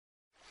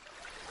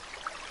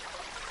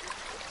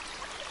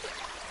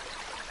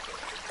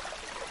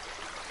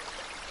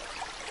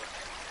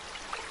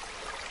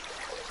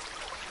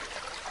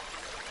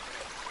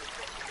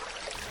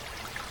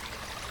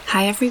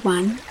Hi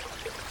everyone,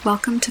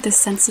 welcome to the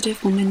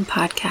Sensitive Woman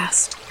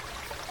podcast,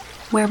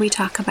 where we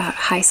talk about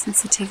high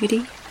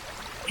sensitivity,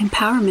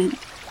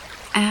 empowerment,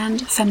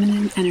 and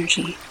feminine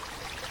energy.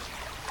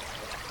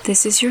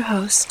 This is your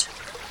host,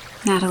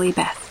 Natalie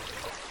Beth.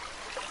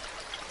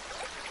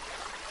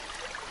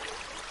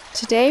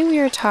 Today we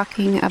are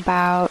talking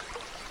about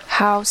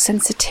how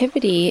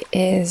sensitivity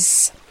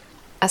is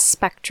a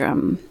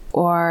spectrum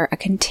or a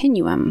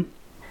continuum,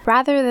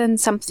 rather than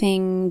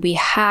something we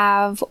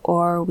have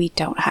or we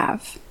don't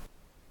have.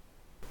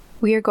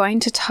 We are going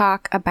to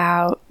talk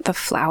about the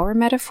flower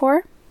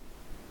metaphor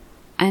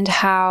and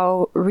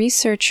how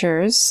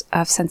researchers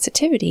of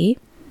sensitivity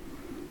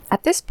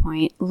at this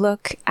point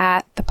look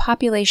at the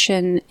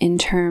population in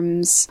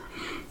terms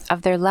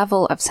of their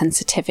level of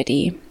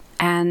sensitivity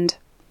and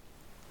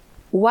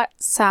what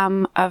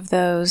some of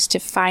those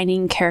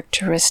defining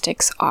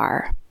characteristics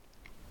are.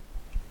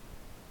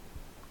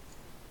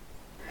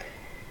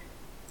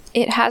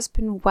 It has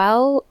been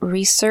well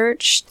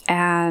researched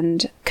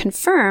and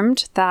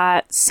confirmed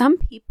that some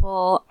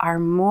people are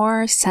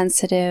more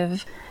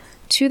sensitive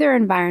to their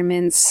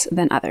environments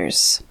than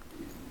others.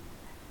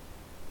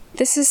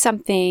 This is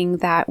something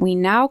that we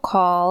now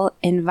call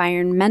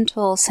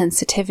environmental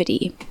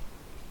sensitivity.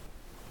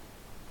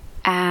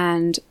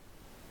 And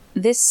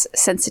this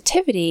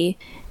sensitivity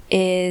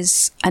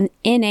is an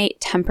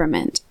innate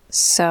temperament.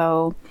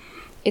 So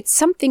it's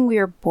something we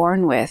are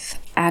born with,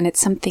 and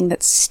it's something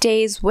that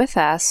stays with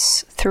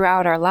us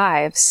throughout our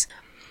lives,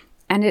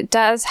 and it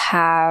does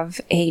have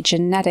a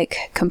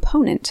genetic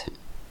component.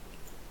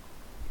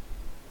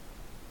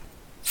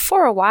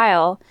 For a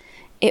while,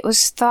 it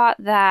was thought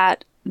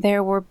that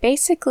there were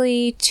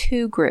basically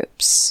two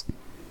groups.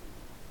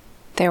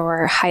 There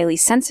were highly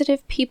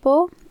sensitive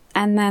people,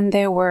 and then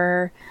there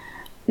were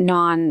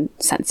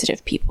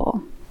non-sensitive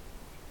people.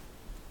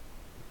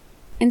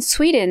 In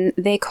Sweden,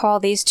 they call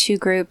these two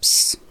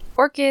groups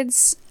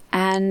orchids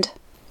and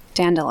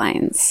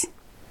dandelions.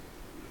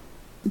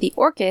 The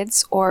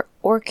orchids, or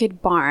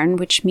orchid barn,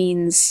 which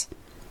means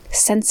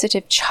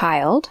sensitive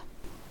child,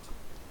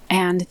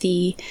 and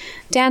the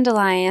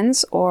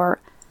dandelions, or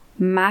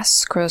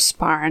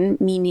maskrosbarn,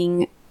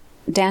 meaning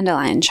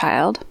dandelion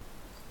child.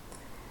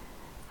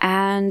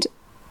 And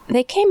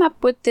they came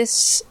up with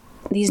these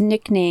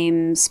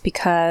nicknames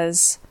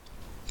because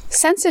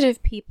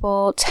sensitive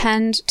people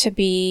tend to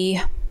be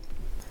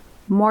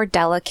more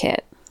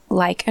delicate,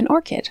 like an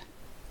orchid.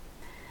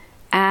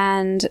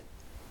 And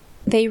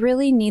they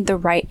really need the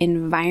right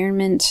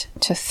environment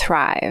to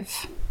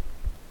thrive.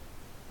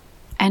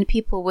 And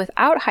people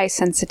without high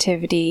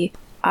sensitivity,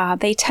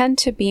 they tend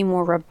to be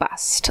more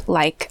robust,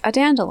 like a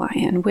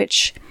dandelion,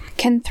 which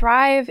can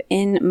thrive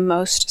in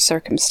most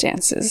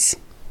circumstances.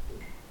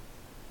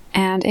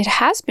 And it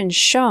has been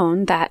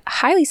shown that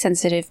highly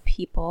sensitive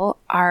people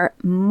are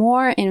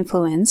more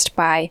influenced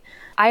by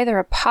either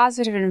a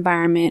positive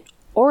environment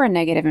or a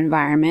negative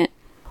environment,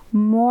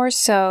 more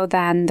so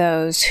than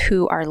those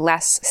who are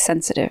less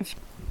sensitive.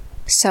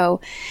 So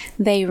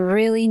they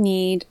really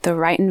need the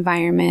right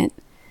environment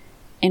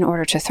in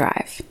order to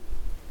thrive.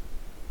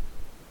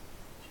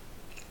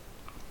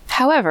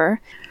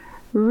 However,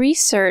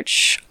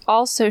 research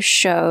also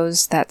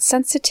shows that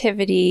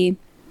sensitivity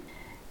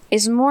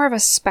is more of a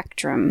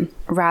spectrum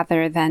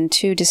rather than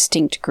two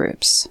distinct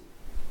groups.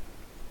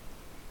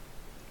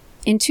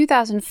 In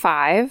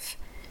 2005,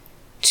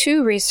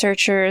 two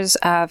researchers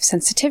of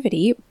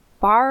sensitivity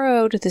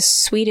borrowed the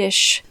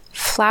Swedish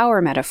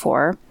flower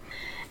metaphor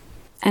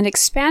and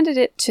expanded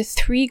it to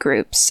three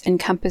groups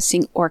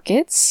encompassing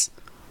orchids,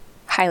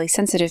 highly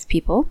sensitive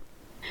people,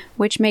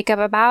 which make up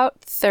about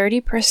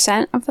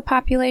 30% of the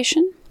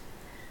population,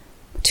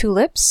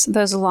 tulips,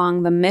 those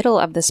along the middle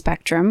of the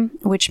spectrum,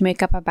 which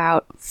make up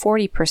about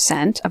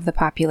 40% of the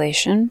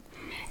population,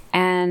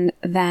 and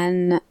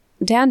then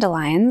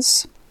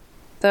dandelions,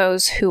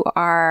 those who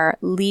are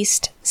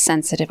least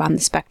sensitive on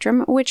the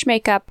spectrum, which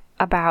make up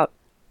about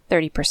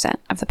 30%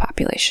 of the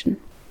population.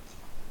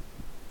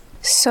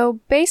 So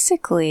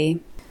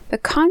basically, the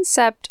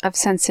concept of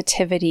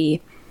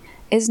sensitivity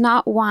is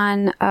not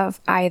one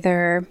of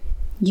either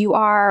you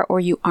are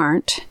or you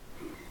aren't,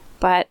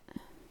 but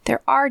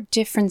there are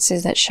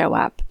differences that show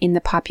up in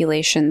the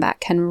population that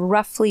can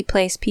roughly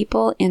place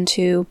people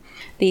into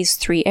these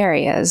three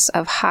areas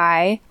of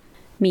high,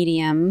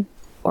 medium,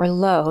 or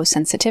low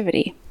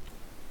sensitivity.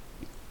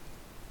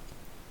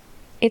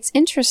 It's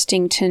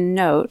interesting to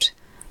note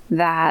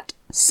that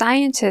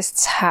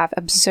scientists have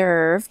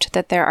observed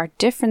that there are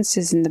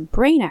differences in the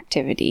brain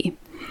activity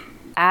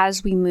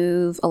as we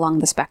move along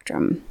the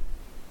spectrum.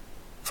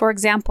 For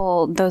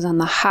example, those on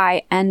the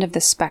high end of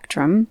the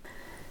spectrum,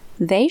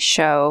 they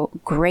show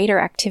greater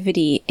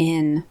activity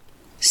in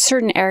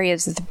certain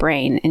areas of the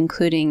brain,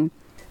 including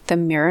the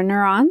mirror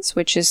neurons,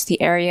 which is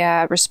the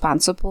area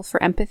responsible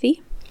for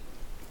empathy,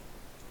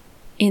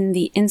 in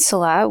the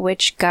insula,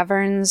 which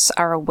governs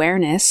our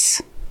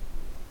awareness,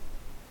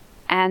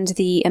 and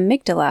the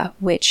amygdala,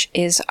 which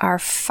is our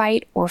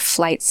fight or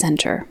flight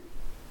center.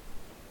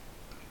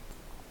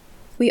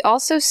 We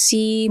also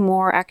see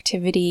more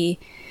activity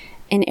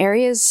in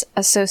areas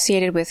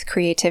associated with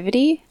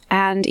creativity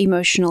and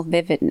emotional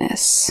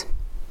vividness.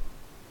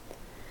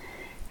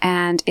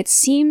 And it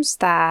seems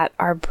that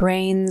our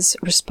brains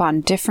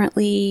respond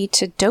differently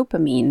to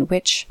dopamine,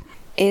 which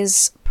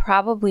is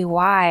probably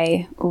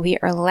why we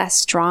are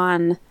less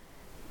drawn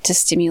to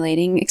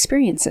stimulating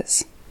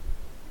experiences.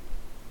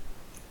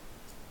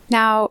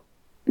 Now,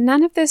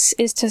 none of this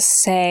is to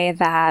say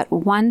that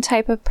one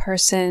type of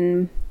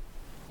person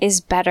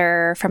is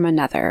better from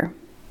another.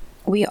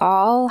 We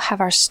all have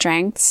our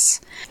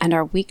strengths and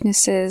our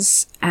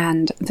weaknesses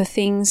and the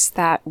things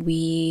that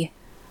we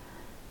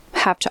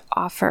have to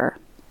offer.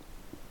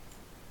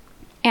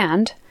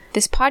 And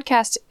this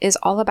podcast is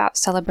all about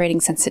celebrating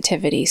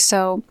sensitivity,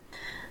 so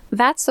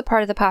that's the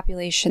part of the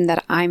population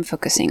that I'm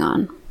focusing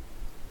on.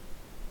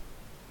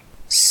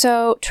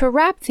 So to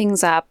wrap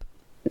things up,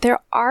 there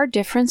are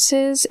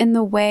differences in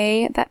the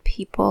way that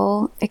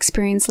people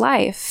experience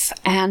life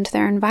and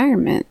their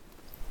environment.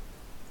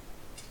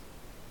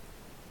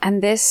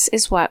 And this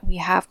is what we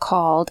have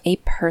called a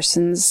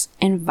person's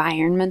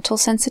environmental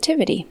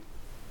sensitivity.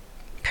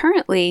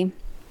 Currently,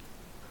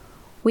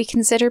 we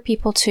consider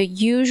people to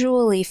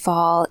usually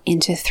fall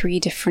into 3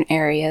 different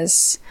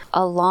areas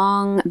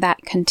along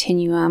that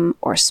continuum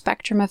or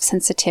spectrum of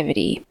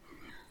sensitivity: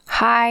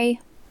 high,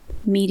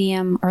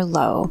 medium, or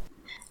low.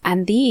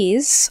 And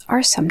these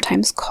are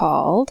sometimes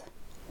called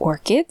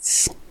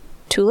orchids,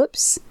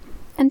 tulips,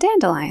 and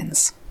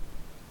dandelions.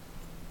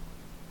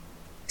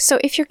 So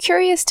if you're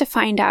curious to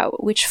find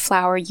out which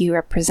flower you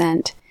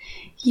represent,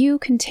 you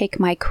can take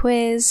my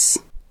quiz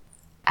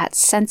at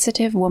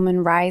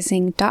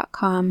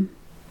sensitivewomanrising.com.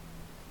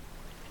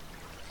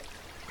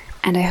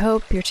 And I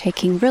hope you're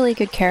taking really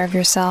good care of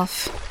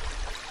yourself.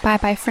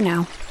 Bye-bye for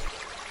now.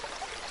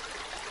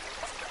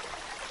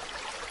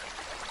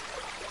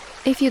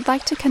 If you'd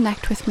like to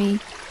connect with me,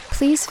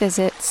 please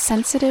visit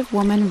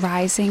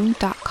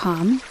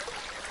sensitivewomanrising.com,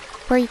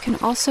 where you can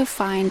also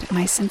find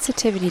my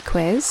sensitivity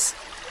quiz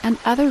and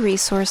other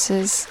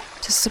resources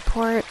to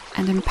support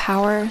and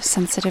empower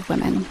sensitive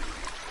women.